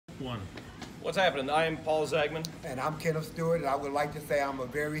one. What's happening? I am Paul Zagman. And I'm Kenneth Stewart, and I would like to say I'm a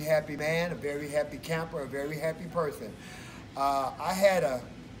very happy man, a very happy camper, a very happy person. I had a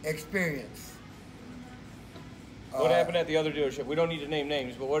experience. What happened at the other dealership? We don't need to name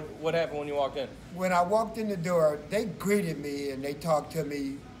names, but what happened when you walked in? When I walked in the door, they greeted me and they talked to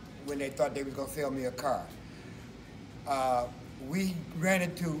me when they thought they was gonna sell me a car. We ran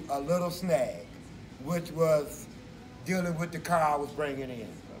into a little snag, which was dealing with the car I was bringing in.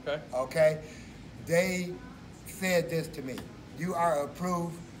 Okay. Okay? They said this to me: you are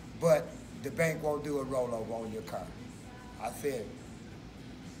approved, but the bank won't do a rollover on your car. I said,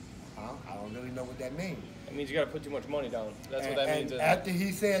 I don't really know what that means. It means you got to put too much money down. That's what that means. And after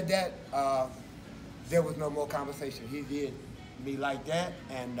he said that, there was no more conversation. He did me like that,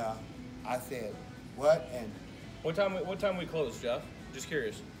 and I said, what? And what time we close, Jeff? Just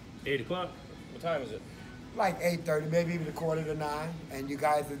curious. 8 o'clock. What time is it? like 8:30, maybe even 8:45. And you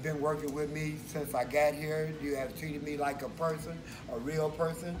guys have been working with me since I got here. You have treated me like a person, a real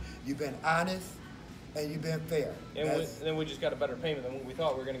person. You've been honest, and you've been fair. And then we just got a better payment than what we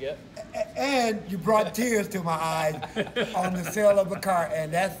thought we were going to get. And you brought tears to my eyes on the sale of a car,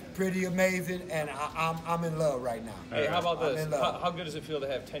 and that's pretty amazing, and I'm in love right now. Hey, how about this? How good does it feel to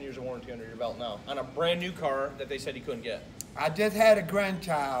have 10 years of warranty under your belt now on a brand new car that they said you couldn't get? I just had a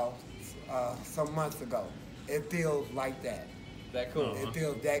grandchild some months ago. It feels like that. That cool. It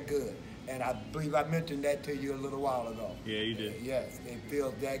feels that good. And I believe I mentioned that to you a little while ago. Yeah, you did. Yes, it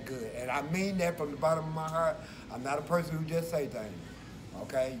feels that good. And I mean that from the bottom of my heart. I'm not a person who just say things.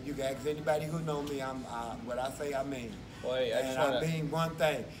 Okay? You can ask anybody who know me, what I say I mean. Well, hey, I mean one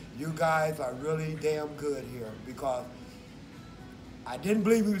thing. You guys are really damn good here, because I didn't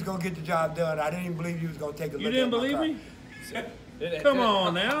believe we was going to get the job done. I didn't even believe you was going to take a look at my car. You didn't believe me? Come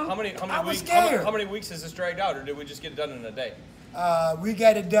on now. How many weeks has this dragged out, or did we just get it done in a day? We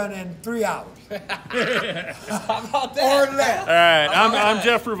got it done in 3 hours. How about that? Or less. All right, I'm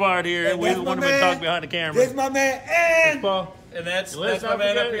Jeff Rivard here. And We're the one who been talking behind the camera. This my man, and Paul. And that's my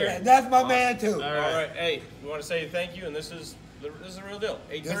man up here. And that's my man too. All right. Hey, we want to say thank you, and this is a real deal.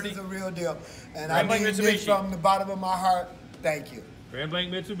 8:30. This is a real deal. And Grand I Blanc mean this from the bottom of my heart. Thank you. Grand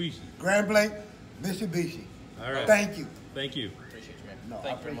Blanc Mitsubishi. Grand Blanc Mitsubishi. All right. Thank you. Thank you. Appreciate you, man. No, Thank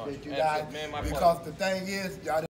I you very much. appreciate you guys. Man, my because the thing is, y'all